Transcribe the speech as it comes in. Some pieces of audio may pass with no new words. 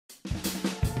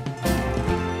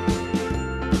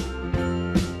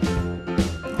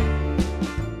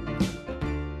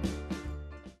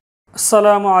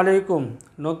আসসালামু আলাইকুম।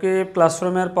 নকিব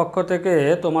ক্লাসরুমের পক্ষ থেকে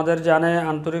তোমাদের জানাই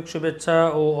আন্তরিক শুভেচ্ছা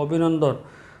ও অভিনন্দন।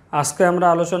 আজকে আমরা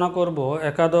আলোচনা করব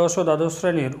একাদশ ও দ্বাদশ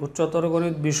শ্রেণীর উচ্চতর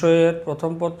গণিত বিষয়ের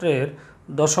প্রথম পত্রের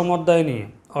দশম অধ্যায় নিয়ে,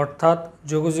 অর্থাৎ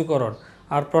যোগজীকরণ।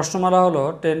 আর প্রশ্নমালা হলো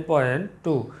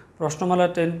 10.2। প্রশ্নমালা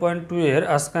 10.2 এর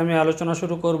আজকে আমি আলোচনা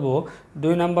শুরু করব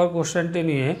 2 নম্বর কোশ্চেনটি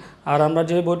নিয়ে। আর আমরা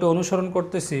যে বইটি অনুসরণ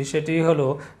করতেছি সেটি হলো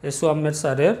এসু আহমেদ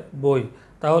স্যারের বই।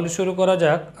 তাহলে শুরু করা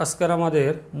যাক আজকের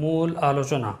আমাদের মূল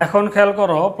আলোচনা। এখন খেয়াল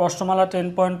করো, প্রশ্নমালা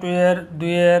 10.2 এর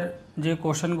 2 এর যে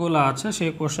কোশ্চেনগুলো আছে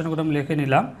সেই কোশ্চেনগুলো আমি লিখে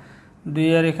নিলাম। 2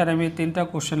 এর এখানে আমি 3টা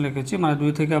কোশ্চেন লিখেছি, মানে 2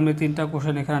 থেকে আমি 3টা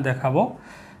কোশ্চেন এখানে দেখাবো।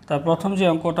 তার প্রথম যে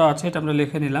অঙ্কটা আছে এটা আমরা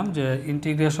লিখে নিলাম যে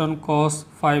integration cos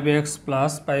 5x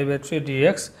plus 5/3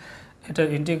 dx, এটা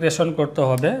ইন্টিগ্রেশন করতে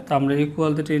হবে। তা আমরা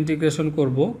ইকুয়াল থেকে ইন্টিগ্রেশন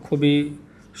করব, খুবই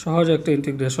সহজ একটা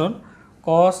ইন্টিগ্রেশন।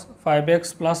 cos 5x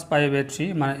প্লাস 5/3,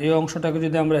 মানে এই অংশটাকে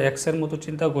যদি আমরা x এর মতো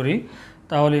চিন্তা করি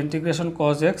তাহলে integration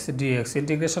cos x dx,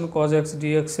 integration cos x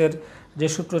dx এর যে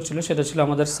সূত্র ছিল সেটা ছিল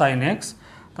আমাদের sin x।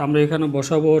 তো আমরা এখানে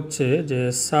বসাবো হচ্ছে যে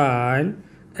sin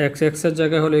x, x এর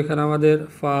জায়গায় হলো এখানে আমাদের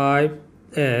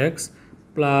 5x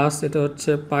প্লাস এটা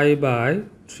হচ্ছে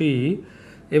π/3।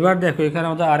 এবার দেখো এখানে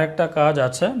আমাদের আরেকটা কাজ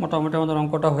আছে, মোটামুটি আমাদের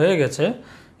অঙ্কটা হয়ে গেছে।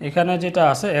 এখানে যেটা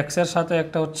আছে x এর সাথে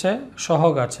একটা হচ্ছে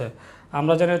সহগ আছে।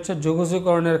 আমরা জানি হচ্ছে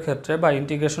যোগজীকরণের ক্ষেত্রে বা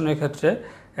ইন্টিগ্রেশনের ক্ষেত্রে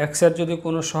x এর যদি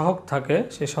কোনো সহগ থাকে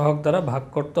সেই সহগ দ্বারা ভাগ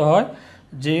করতে হয়,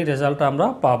 যে রেজাল্টটা আমরা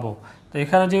পাবো। তো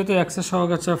এখানে যেহেতু x এর সহগ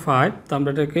আছে 5, তো আমরা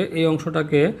এটাকে এই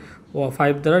অংশটাকে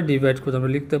 5 দ্বারা ডিভাইড করে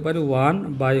আমরা লিখতে পারি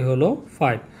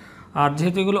 1/5। আর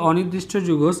যেহেতু এগুলো অনির্দিষ্ট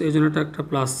যুগজ এই জন্য এটা একটা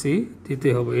প্লাস c দিতে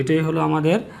হবে। এটাই হলো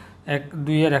আমাদের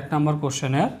 2 এর 1 নম্বর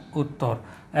কোশ্চেনের উত্তর।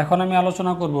 এখন আমি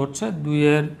আলোচনা করব হচ্ছে 2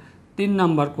 এর 3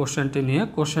 নম্বর কোশ্চেনটি নিয়ে।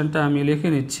 কোশ্চেনটা আমি লিখে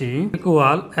নিচ্ছি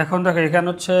ইকুয়াল। এখন দেখো এখানে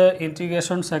হচ্ছে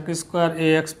integration sec square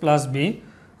ax plus B.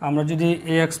 আমরা যদি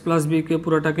ax প্লাস বিকে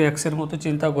পুরোটাকে x এর মতো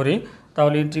চিন্তা করি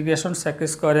তাহলে integration sec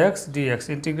square x dx,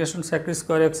 integration sec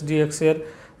square x dx এর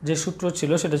যে সূত্র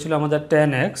ছিল সেটা ছিল আমাদের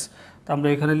tan x। তো আমরা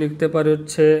এখানে লিখতে পারি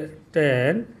হচ্ছে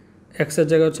tan x এর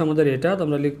জায়গায় হচ্ছে আমাদের এটা, তো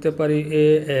আমরা লিখতে পারি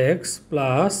ax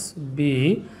প্লাস বি,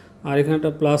 আর এখানে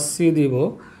একটা প্লাস সি দিব।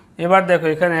 এবার দেখো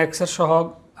এখানে x এর সহগ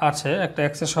আছে, একটা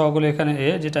x এর সহগ হলো এখানে a,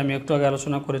 যেটা আমি একটু আগে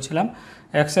আলোচনা করেছিলাম।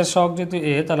 x এর সহগ যেহেতু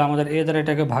a, তাহলে আমাদের a দ্বারা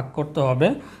এটাকে ভাগ করতে হবে।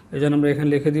 এই জন্য আমরা এখানে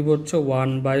লিখে দিব হচ্ছে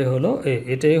 1/a।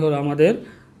 এটাই হলো আমাদের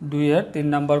 2 এর 3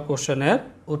 নম্বর কোশ্চেনের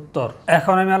উত্তর।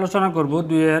 এখন আমি আলোচনা করব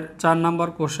 2 এর 4 নম্বর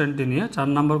কোশ্চেনটি নিয়ে। 4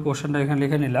 নম্বর কোশ্চেনটা এখানে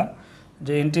লিখে নিলাম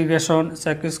যে integration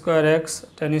sec square x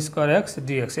tan square x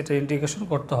dx, এটা ইন্টিগ্রেশন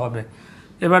করতে হবে।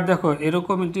 এবার দেখো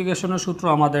এরকম ইন্টিগ্রেশনের সূত্র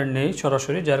আমাদের নেই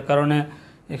সরাসরি, যার কারণে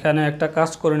এখানে একটা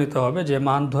কাজ করে নিতে হবে, যে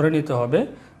মান ধরে নিতে হবে,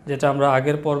 যেটা আমরা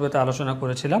আগের পর্বেতে আলোচনা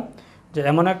করেছিলাম যে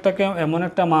এমন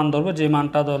একটা মান ধরবো যে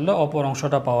মানটা ধরলে অপর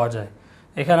অংশটা পাওয়া যায়।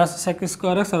 এখানে আছে sec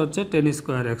স্কোয়ার x আর হচ্ছে tan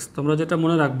স্কোয়ার x। তোমরা যেটা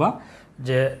মনে রাখবা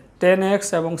যে tan x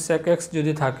এবং sec x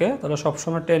যদি থাকে তাহলে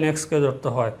সবসময় tan x কে ধরতে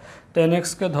হয়। tan x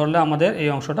কে ধরলে আমাদের এই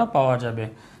অংশটা পাওয়া যাবে।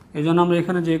 এই জন্য আমরা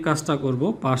এখানে যে কাজটা করব,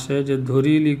 পাশে যে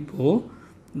ধরি লিখবো,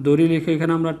 দড়ি লিখে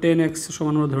এখানে আমরা tan x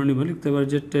সমান আমরা ধরে নিব, লিখতে পারি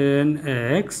যে tan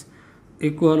x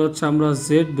ইকুয়াল হচ্ছে আমরা z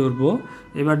ধরবো।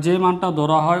 এবার যে মানটা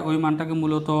ধরা হয় ওই মানটাকে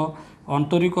মূলত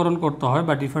অন্তরীকরণ করতে হয়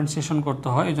বা ডিফারেন্সিয়েশন করতে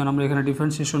হয়, এই জন্য আমরা এখানে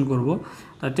ডিফারেন্সিয়েশন করব।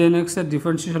 তাই tan x এর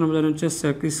ডিফারেন্সিয়েশন আমরা জানি হচ্ছে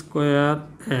sec স্কোয়ার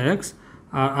x,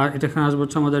 আর এটা এখানে আসবে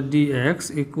হচ্ছে আমাদের dx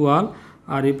ইকুয়াল,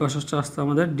 আর এই পাশে আসতে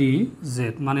আমাদের dz।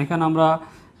 মানে এখানে আমরা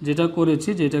যেটা করেছি,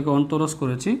 যেটাকে অন্তরজ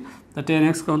করেছি, তা tan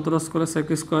x কে অন্তরজ করে sec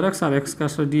স্কোয়ার x, আর x কে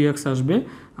আসলে dx আসবে,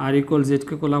 আর ইকুয়াল z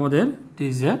কে করলে আমাদের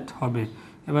dz হবে।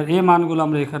 এবার এই মানগুলো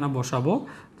আমরা এখানে বসাবো।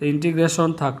 তো ইন্টিগ্রেশন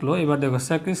থাকলো। এবার দেখো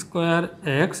sec স্কোয়ার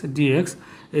x dx,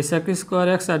 এই sec স্কোয়ার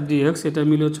x আর dx এটা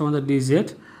মিলে হচ্ছে আমাদের dz,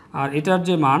 আর এটার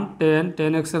যে মান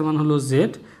tan x এর মান হলো z।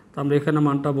 তো আমরা এখানে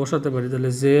মানটা বসাতে পারি,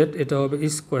 তাহলে z এটা হবে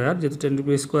স্কোয়ার, যেহেতু tan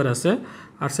স্কোয়ার আছে,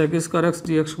 আর sec স্কোয়ার x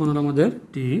dx মান হলো আমাদের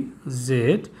dz।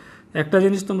 একটা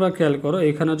জিনিস তোমরা খেয়াল করো,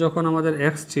 এখানে যখন আমাদের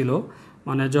x ছিল,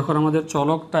 মানে যখন আমাদের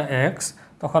চলকটা x,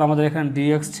 তখন আমাদের এখানে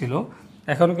dx ছিল।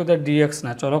 এখন কিন্তু dx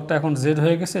না, চলকটা এখন z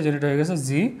হয়ে গেছে, যেটা হয়ে গেছে g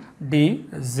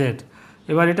dz।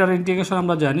 এবার এটার ইন্টিগ্রেশন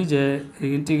আমরা জানি যে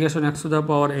integration x to the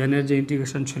power n এর যে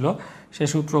ইন্টিগ্রেশন ছিল সে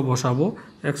সূত্র বসাবো।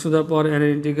 x to the power n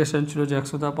এর ইন্টিগ্রেশন ছিল যে x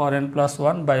to the power n plus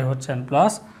 1 by হচ্ছে n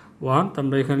প্লাস 1। তো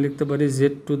আমরা এখানে লিখতে পারি z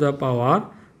to the power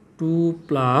 2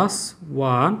 plus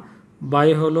 1 by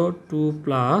হলো 2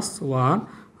 প্লাস 1,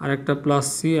 আর একটা প্লাস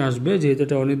c আসবে, যেহেতু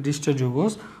এটা অনির্দিষ্ট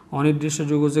যুগজ। অনির্দিষ্ট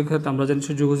যুগজের ক্ষেত্রে আমরা জানি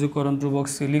যোগজীকরণ ধ্রুবক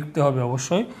c লিখতে হবে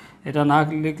অবশ্যই। এটা না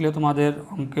লিখলে তোমাদের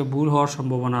অঙ্কে ভুল হওয়ার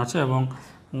সম্ভাবনা আছে, এবং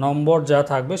নম্বর যা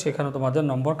থাকবে সেখানে তোমাদের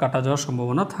নম্বর কাটা যাওয়ার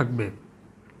সম্ভাবনা থাকবে।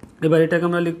 এবার এটাকে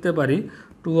আমরা লিখতে পারি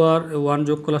 2 আর 1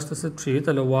 যোগ করলে আসতেছে 3,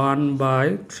 তাহলে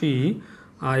 1/3,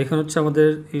 আর এখানে হচ্ছে আমাদের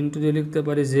ইন্টু দিয়ে লিখতে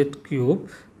পারি জেড কিউব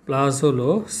প্লাস হলো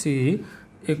সি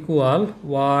ইকুয়াল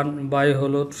 1 /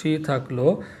 হলো 3 থাকলো।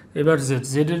 এবার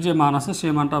জেডের যে মান আছে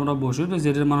সেই মানটা আমরা বসি, তো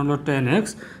জেডের মান হলো 10x,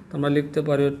 তো আমরা লিখতে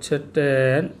পারি হচ্ছে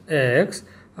 10x,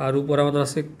 আর উপরে আমাদের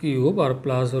আছে কিউব আর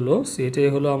প্লাস হলো সি। এটাই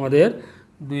হলো আমাদের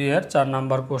 2-এর 4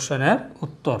 নাম্বার কোশ্চেনের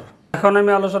উত্তর। এখন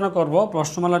আমি আলোচনা করব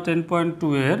প্রশ্নমালা 10.2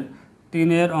 এর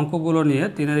 3-এর অঙ্কগুলো নিয়ে।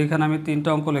 3-এর এখানে আমি 3টা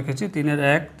অঙ্ক লিখেছি, 3-এর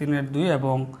 1, 3-এর 2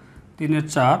 এবং 3-এর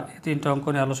 4, এই 3টা অঙ্ক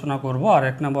নিয়ে আলোচনা করব। আর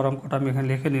 1 নম্বর অঙ্কটা আমি এখানে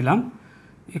লিখে নিলাম।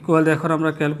 ইকুয়াল এখন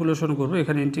আমরা ক্যালকুলেশন করব,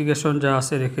 এখানে ইন্টিগ্রেশন যা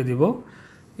আছে রেখে দিব।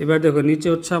 এবার দেখো নিচে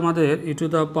হচ্ছে আমাদের e to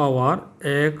the power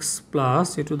x plus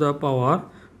e to the power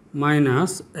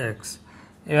minus x.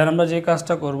 এবার আমরা যে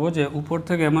কাজটা করব যে উপর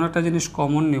থেকে এমন একটা জিনিস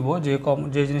কমন নিব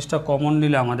যে জিনিসটা কমন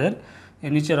নিলে আমাদের এই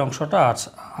নিচের অংশটা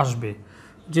আসবে।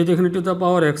 যেহেতু এখানে e to the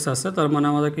power x আছে, তার মানে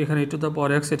আমাদেরকে এখানে e to the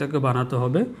power x এটাকে বানাতে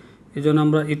হবে। এই জন্য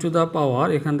আমরা e টু দ্য পাওয়ার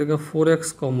এখান থেকে 4x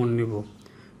কমন নিব।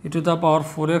 e to the power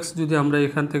 4x যদি আমরা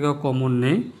এখান থেকে কমন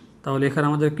নেই, তাহলে এখানে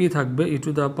আমাদের কি থাকবে e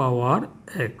to the power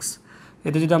x।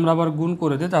 এটা যদি আমরা আবার গুণ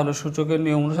করে দিই, তাহলে সূচকের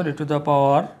নিয়ম অনুসারে e to the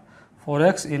power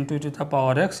 4x into e to the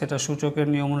power x, এটা সূচকের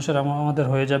নিয়ম অনুসারে আমাদের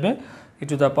হয়ে যাবে e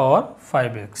to the power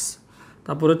 5x।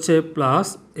 তারপর হচ্ছে প্লাস,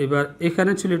 এবার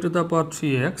এখানে ছিল e to the power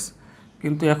 3x,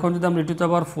 কিন্তু এখন যদি আমরা e to the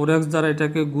power 4x দ্বারা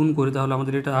এটাকে গুণ করি, তাহলে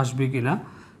আমাদের এটা আসবে কি না।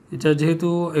 এটা যেহেতু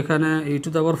এখানে e to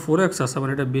the power 4x আছে,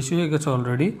 মানে এটা বেশি হয়ে গেছে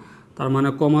অলরেডি, তার মানে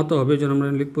কমাতে হবে। এই জন্য আমরা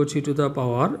লিখবো e to the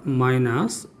power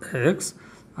minus x,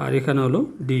 আর এখানে হলো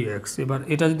dx। এবার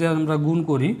এটা যদি আমরা গুণ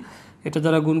করি, এটা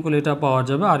দ্বারা গুণ করলে এটা পাওয়া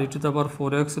যাবে, আর e to the power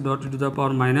 4x dot e to the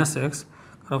power minus x,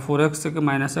 কারণ 4x থেকে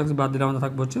মাইনাস এক্স বাদ দিলে আমাদের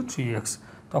থাকবে হচ্ছে 3x।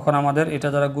 তখন আমাদের এটা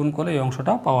দ্বারা গুণ করলে এই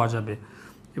অংশটা পাওয়া যাবে।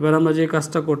 এবার আমরা যে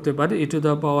কাজটা করতে পারি, e to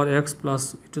the power x plus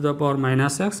e to the power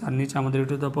minus x, আর নিচে আমাদের e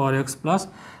to the power x plus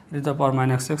e to the power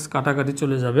minus x কাটাকাটি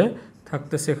চলে যাবে,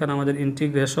 থাকতেছে এখানে আমাদের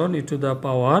integration e to the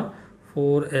power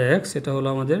 4x, এটা হলো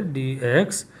আমাদের dx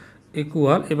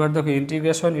ইকুয়াল। এবার দেখো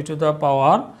integration e to the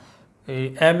power এই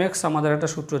mx আমাদের একটা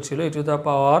সূত্র ছিল, e to the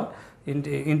power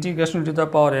integration e to the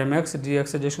power mx dx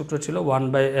এর যে সূত্র ছিল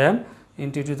 1/m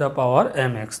into e to the power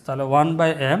mx, তাহলে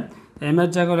 1/m, m এর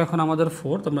জায়গায় এখন আমাদের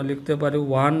 4, তোমরা লিখতে পারি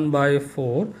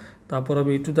 1/4, তারপর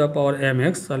হবে e to the power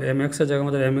mx, তাহলে mx এর জায়গায়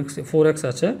আমাদের mx 4x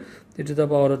আছে, e টু দ্য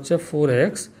পাওয়ার হচ্ছে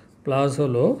 4x প্লাস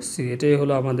হলো সি। এটাই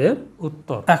হলো আমাদের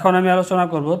উত্তর। এখন আমি আলোচনা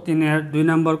করব 3-এর 2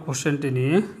 নম্বর কোশ্চেনটি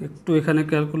নিয়ে। একটু এখানে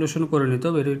ক্যালকুলেশন করে নিতে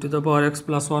হবে। e to the power x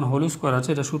plus 1 whole square আছে,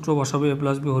 এটা সূত্র বসাবে a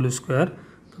plus b whole square,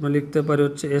 তোমরা লিখতে পারি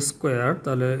হচ্ছে a স্কোয়ার,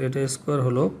 তাহলে এটা স্কোয়ার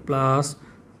হলো প্লাস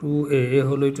 2a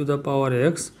হলো e to the power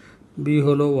x, b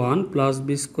হলো 1 প্লাস b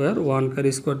স্কোয়ার, 1 কার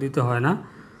স্কোয়ার দিতে হয় না।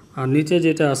 আর নিচে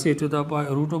যেটা আছে e to the power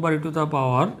root over e to the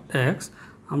power x,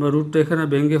 আমরা রুটটা এখানে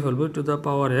ভেঙে ফেলবো, e to the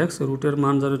power x, রুটের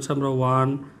মান জানাচ্ছে আমরা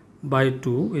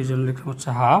 1/2, এই জন্য লিখলাম হচ্ছে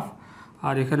হাফ,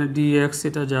 আর এখানে dx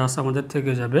এটা যা আছে আমাদের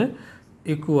থেকে যাবে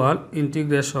ইকুয়াল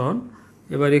ইন্টিগ্রেশন।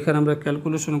 এবার এখানে আমরা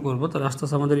ক্যালকুলেশন করব, তাহলে আস্তে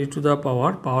আস্তে আমাদের e টু দ্য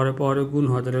পাওয়ারে গুণ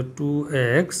হয়, তাহলে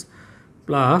 2x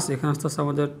প্লাস এখানে আস্তে আস্তে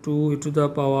আমাদের 2 e to the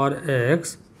power x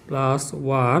plus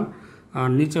 1, আর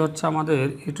নিচে হচ্ছে আমাদের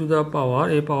e টু দ্য পাওয়ার,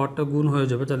 এই পাওয়ারটা গুণ হয়ে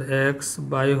যাবে, তাহলে x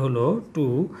বাই হলো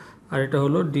 2, আর এটা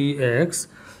হলো dx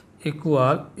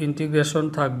ইকুয়াল ইন্টিগ্রেশন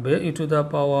থাকবে e to the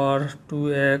power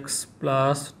 2x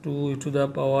plus 2 e to the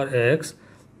power x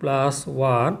plus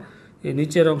 1। এই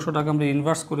নিচের অংশটাকে আমরা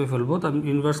ইনভার্স করে ফেলবো, তাহলে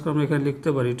ইনভার্স করে আমরা এখানে লিখতে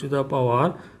পারি e to the power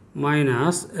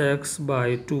minus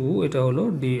x/2, এটা হলো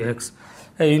dx।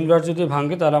 এই ইনভার্স যদি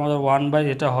ভাঙে তাহলে আমাদের 1/,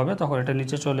 এটা হবে, তখন এটা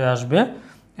নিচে চলে আসবে।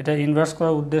 এটা ইনভার্স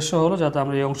করার উদ্দেশ্য হলো যাতে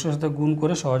আমরা এই অংশের সাথে গুণ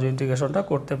করে সহজে ইন্টিগ্রেশনটা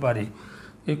করতে পারি।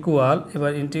 ইকুয়াল,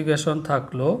 এবার ইন্টিগ্রেশন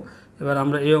থাকলো, এবার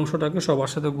আমরা এই অংশটাকে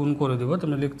সবার সাথে গুণ করে দেবো,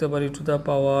 তোমরা লিখতে পারি e to the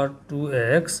power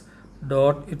 2x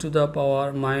dot e to the power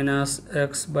minus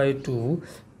x/2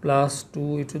 plus 2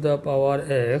 e to the power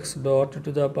x dot e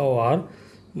to the power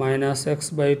minus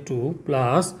x/2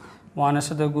 plus 1 এর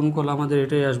সাথে গুণ করলে আমাদের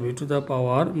এটাই আসবে e to the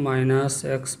power minus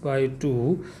x/2,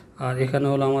 আর এখানে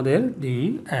হলো আমাদের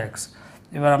dx।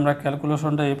 এবার আমরা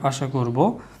ক্যালকুলেশনটা এই পাশে করব,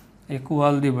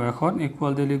 ইকুয়াল দিব, এখন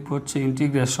ইকুয়াল দিয়ে লিখবো হচ্ছে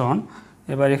ইন্টিগ্রেশন।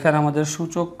 এবার এখানে আমাদের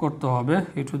সূচক করতে হবে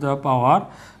e টু দ্য পাওয়ার,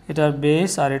 এটার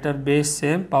বেস আর এটার বেস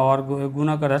সেম, পাওয়ার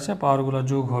গুণাকার আছে, পাওয়ারগুলো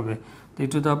যোগ হবে, তো e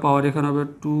টু দ্য পাওয়ার এখানে হবে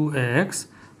 2x,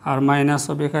 আর মাইনাস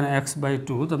হবে এখানে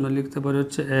x/2, তো আমরা লিখতে পারি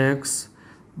হচ্ছে x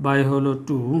বাই হলো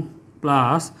 2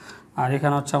 প্লাস, আর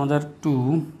এখানে হচ্ছে আমাদের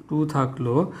 2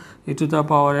 থাকলো e to the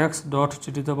power x dot e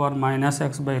to the power minus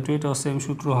x/2, এটাও সেম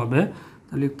সূত্র হবে,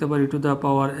 তো লিখতে পারি e to the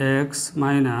power x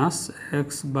minus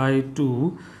x/2,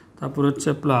 তারপর হচ্ছে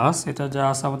প্লাস, এটা যা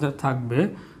আছে আমাদের থাকবে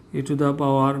e to the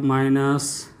power minus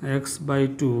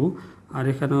x/2, আর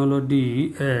এখানে হলো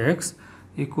dx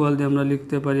ইকুয়াল দিয়ে আমরা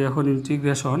লিখতে পারি এখন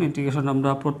ইন্টিগ্রেশন আমরা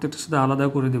প্রত্যেকটার সাথে আলাদা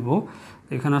করে দেব।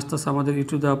 এখানে আস্তে আস্তে আমাদের ই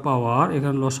টু দ্য পাওয়ার,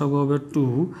 এখানে লসাগু হবে 2,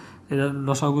 এটা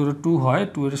লসাগু 2 হয়,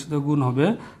 2 এর সাথে গুণ হবে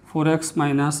 4x -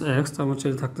 x, তার হচ্ছে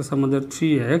থাকতেছে আমাদের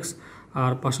 3x,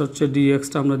 আর পাশে হচ্ছে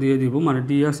dxটা আমরা দিয়ে দিব, মানে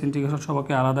dx ইন্টিগ্রেশন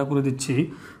সবাইকে আলাদা করে দিচ্ছি,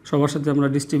 সবার সাথে আমরা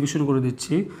ডিস্ট্রিবিউশন করে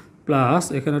দিচ্ছি, প্লাস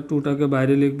এখানে 2টাকে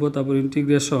বাইরে লিখবো, তারপর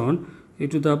integration E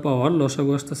to the power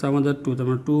লসাগু আসতেছে আমাদের 2,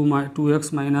 তারপর 2x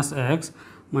 - x,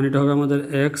 মানে এটা হবে আমাদের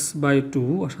x/2,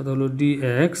 আর সাথে হলো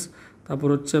dx, তারপর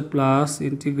হচ্ছে plus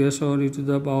integration E to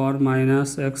the power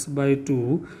 -x/2,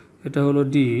 এটা হলো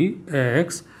dx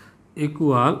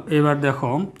ইকুয়াল। এবার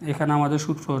দেখো এখানে আমাদের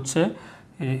সূত্র হচ্ছে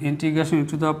integration E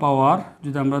to the power,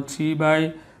 যদি আমরা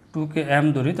 3/2কে m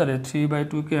ধরি, তাহলে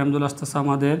 3/2কে m ধরে আসতেছে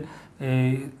আমাদের এই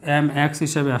mx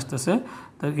হিসাবে আসতেছে।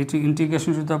 তাহলে integration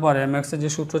E to the power mx এর যে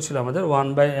সূত্র ছিল আমাদের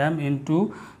 1/m into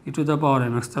E to the power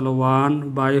mx, তাহলে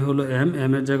 1/ হলো m,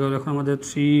 m এর জায়গায় এখন আমাদের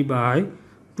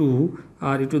 3/2,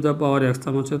 আর ই টু দ্য পাওয়ার x,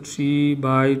 তার হচ্ছে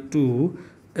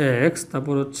 3/2x,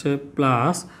 তারপর হচ্ছে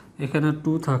প্লাস এখানে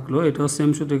 2 থাকলো, এটাও সেম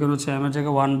সূত্র, এখানে হচ্ছে m এর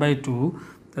জায়গায় 1/2,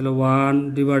 তাহলে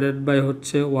 1/2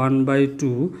 হচ্ছে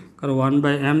 1/2, কারণ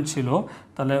 1/m ছিল,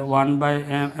 তাহলে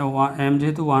 1/m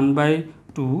যেহেতু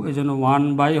 1/2, এই জন্য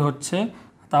 1/ হচ্ছে,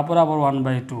 তারপর আবার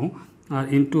 1/2, আর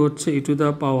ইন্টু হচ্ছে ই to the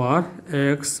power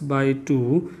x/2,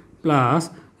 plus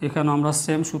এখানে আমরা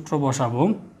সেম সূত্র বসাবো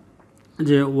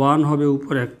যে 1 হবে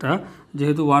উপরে একটা,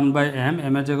 যেহেতু 1/m,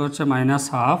 m এর জায়গা হচ্ছে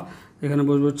 -1/2, এখানে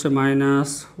বসবে হচ্ছে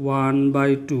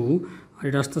 -1/2, আর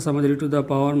এটা আসতেছে আমাদের ই টু দ্য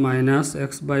পাওয়ার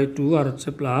 -x/2, আর হচ্ছে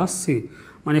প্লাস c,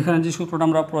 মানে এখানে যে সূত্রটা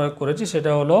আমরা প্রয়োগ করেছি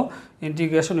সেটা হলো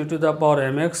integration E to the power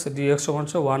mx dx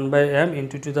হচ্ছে 1/m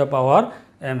into to the power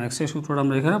mx, এই সূত্রটা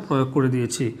আমরা এখানে প্রয়োগ করে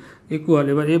দিয়েছি ইকুয়াল।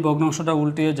 এবার এই ভগ্নাংশটা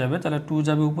উল্টিয়ে যাবে, তাহলে 2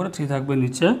 যাবে উপরে, 3 থাকবে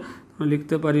নিচে, আমরা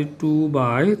লিখতে পারি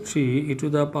 2/3 ই to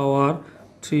the power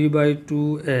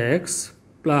 3/2x,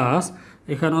 plus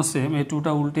এখানেও সেম, এই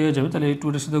 2টা উল্টে যাবে, তাহলে এই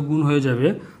 2টার সাথে গুণ হয়ে যাবে,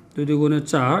 2 ×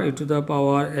 4 ই টু দ্য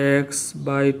পাওয়ার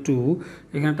x/2,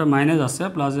 এখানে একটা মাইনাস আছে,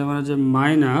 প্লাস মানে যে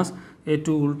মাইনাস, এই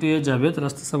 2 উল্টে যাবে, তাহলে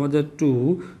আস্তে আস্তে আমাদের 2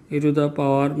 ই to the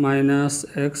power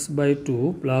 -x/2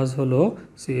 plus হলো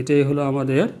c, এটাই হলো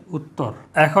আমাদের উত্তর।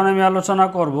 এখন আমি আলোচনা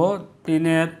করব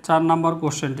 3-এর 4 নম্বর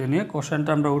কোশ্চেনটি নিয়ে।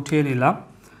 কোশ্চেনটা আমরা উঠিয়ে নিলাম,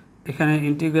 এখানে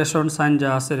ইন্টিগ্রেশন সাইন যা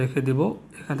আছে রেখে দিব,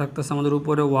 এখানে থাকতেছে আমাদের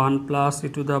উপরে 1 plus E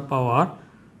to the power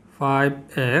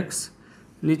 5x,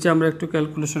 নিচে আমরা একটু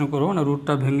ক্যালকুলেশন করবো, না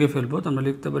রুটটা ভেঙে ফেলবো, তো আমরা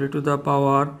লিখতে পারি to the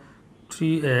power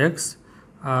 3x,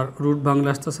 R root ভাঙলে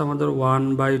আসতেছে আমাদের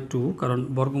 1/2, কারণ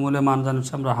বর্গমূলে মান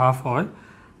জানাচ্ছে আমরা হাফ হয়,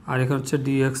 আর এখানে হচ্ছে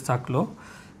dx থাকলো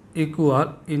ইকুয়াল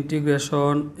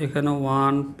ইন্টিগ্রেশন, এখানে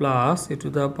 1 plus E to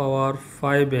the power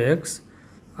 5x,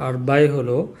 R by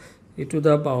হলো ই টু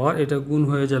দ্য পাওয়ার, এটা গুণ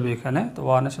হয়ে যাবে এখানে, তো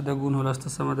 1 এর সাথে গুণ হলে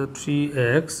আসতেছে আমাদের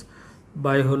 3x,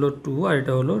 বাই হলো 2, আর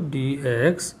এটা হলো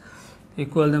dx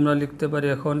ইকুয়াল আমরা লিখতে পারি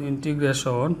এখন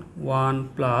integration 1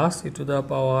 plus E to the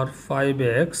power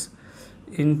 5x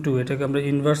into, এটাকে আমরা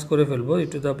ইনভার্স করে ফেলবো, ই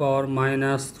to the power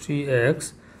 -3x,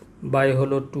 by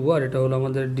হলো 2, আর এটা হলো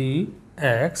আমাদের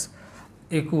dx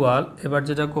ইকুয়াল। এবার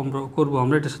যেটা করবো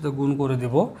আমরা এটার সাথে গুণ করে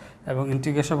দেব, এবং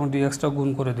ইন্টিগ্রেশন এবং dxটা গুণ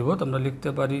করে দেব, তো আমরা লিখতে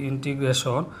পারি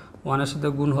ইন্টিগ্রেশন 1 এর সাথে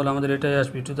গুণ হলে আমাদের এটাই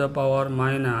আসবে ই টু দ্য পাওয়ার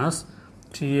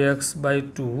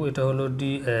 -3x/2, এটা হলো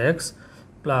dx,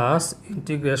 plus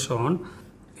integration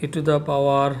E to the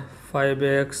power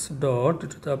 5x dot E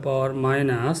to the power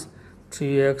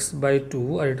 -3x/2,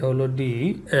 আর এটা হলো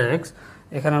dx।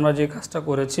 এখানে আমরা যে কাজটা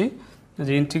করেছি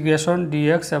যে ইন্টিগ্রেশন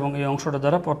dx এবং এই অংশটা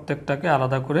দ্বারা প্রত্যেকটাকে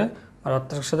আলাদা করে আর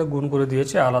অর্থের সাথে গুণ করে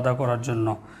দিয়েছি আলাদা করার জন্য।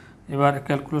 এবার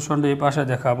ক্যালকুলেশনটা এই পাশে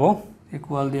দেখাবো,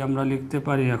 ইকুয়াল দিয়ে আমরা লিখতে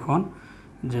পারি এখন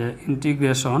যে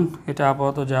ইন্টিগ্রেশন, এটা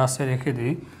আপাতত যা আছে রেখে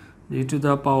দিই, ই টু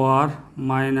দ্য পাওয়ার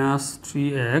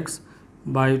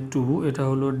 -3x/2, এটা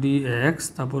হলো dx,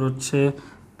 তারপর হচ্ছে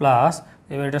প্লাস,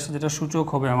 এবার এটার সাথে যেটা সূচক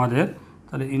হবে আমাদের,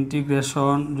 তাহলে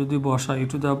ইন্টিগ্রেশন যদি বসা ই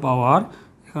টু দ্য পাওয়ার,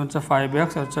 এখানে হচ্ছে 5x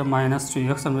আর হচ্ছে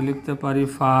 -3x, আমরা লিখতে পারি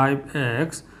 5x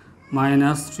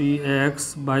 -3x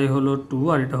বাই হলো 2,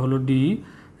 আর এটা হলো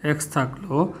dx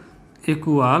থাকলো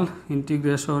equal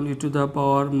integration E to the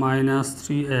power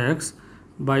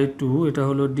 -3x/2, এটা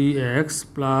হলো dx,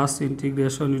 plus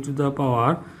integration E to the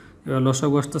power, এবার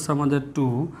লসাগু আসতেছে আমাদের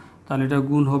 2, তাহলে এটা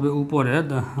গুণ হবে উপরে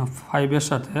 5-এর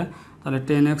সাথে, তাহলে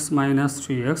 10x -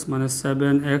 3x মানে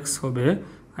 7x হবে,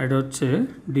 আর এটা হচ্ছে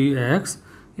dx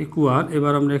ইকুয়াল।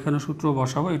 এবার আমরা এখানে সূত্র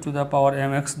বসাবো ই টু দ্য পাওয়ার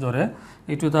mx ধরে,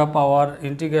 ই to the power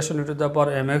integration E to the power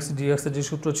mx dx এর যে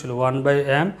সূত্র ছিল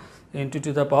 1/m into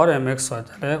to the power mx হয়,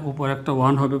 তাহলে উপরে একটা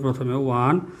 1 হবে, প্রথমে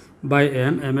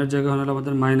 1/m, m এর জায়গায় হলো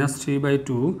আমাদের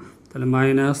 -3/2, তাহলে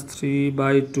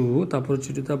 -3/2, তারপর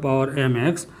হচ্ছে টু দ্য পাওয়ার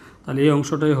mx, তাহলে এই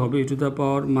অংশটাই হবে e to the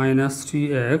power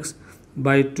 -3x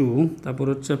by 2, তারপর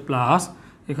হচ্ছে প্লাস,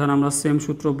 এখানে আমরা সেম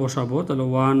সূত্র বসাবো, তাহলে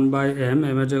 1/m,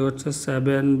 এর জায়গায় হচ্ছে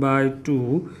 7/2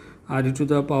 আর e to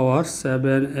the power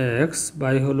 7x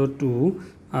by হলো 2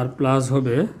 আর প্লাস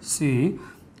হবে c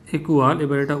ইকুয়াল,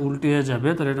 এবার এটা উল্টিয়ে যাবে,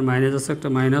 তাহলে এটা মাইনাস আছে, একটা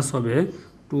মাইনাস হবে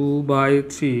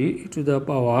 2/3 e to the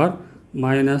power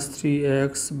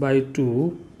 -3x/2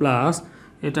 plus,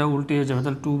 এটা উল্টিয়ে যাবে,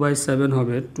 তাহলে 2/7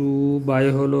 হবে, 2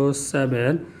 হলো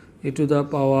 7 e to the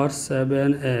power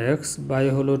 7x by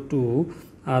হলো 2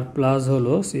 আর প্লাস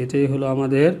হলো, এটাই হলো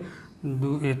আমাদের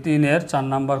 3-এর 4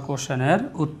 নাম্বার কোশ্চেনের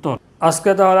উত্তর। আজকে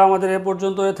তাহলে আমাদের এ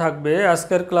পর্যন্তই থাকবে।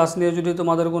 আজকের ক্লাস নিয়ে যদি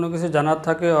তোমাদের কোনো কিছু জানার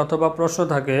থাকে অথবা প্রশ্ন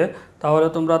থাকে তাহলে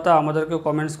তোমরা তা আমাদেরকে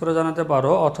কমেন্টস করে জানাতে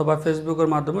পারো অথবা ফেসবুকের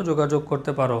মাধ্যমে যোগাযোগ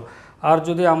করতে পারো। আর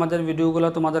যদি আমাদের ভিডিওগুলো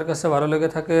তোমাদের কাছে ভালো লেগে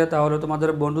থাকে তাহলে তোমাদের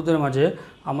বন্ধুদের মাঝে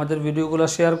আমাদের ভিডিওগুলো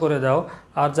শেয়ার করে দাও।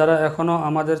 আর যারা এখনও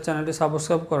আমাদের চ্যানেলটি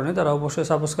সাবস্ক্রাইব করেনি তারা অবশ্যই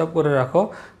সাবস্ক্রাইব করে রাখো।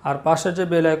 আর পাশে যে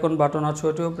বেল আইকন বাটন আছে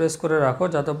ওটিও প্রেস করে রাখো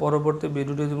যাতে পরবর্তী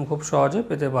ভিডিওটি তুমি খুব সহজে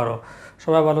পেতে পারো।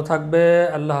 সবাই ভালো থাকবে।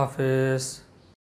 আল্লাহ হাফেজ।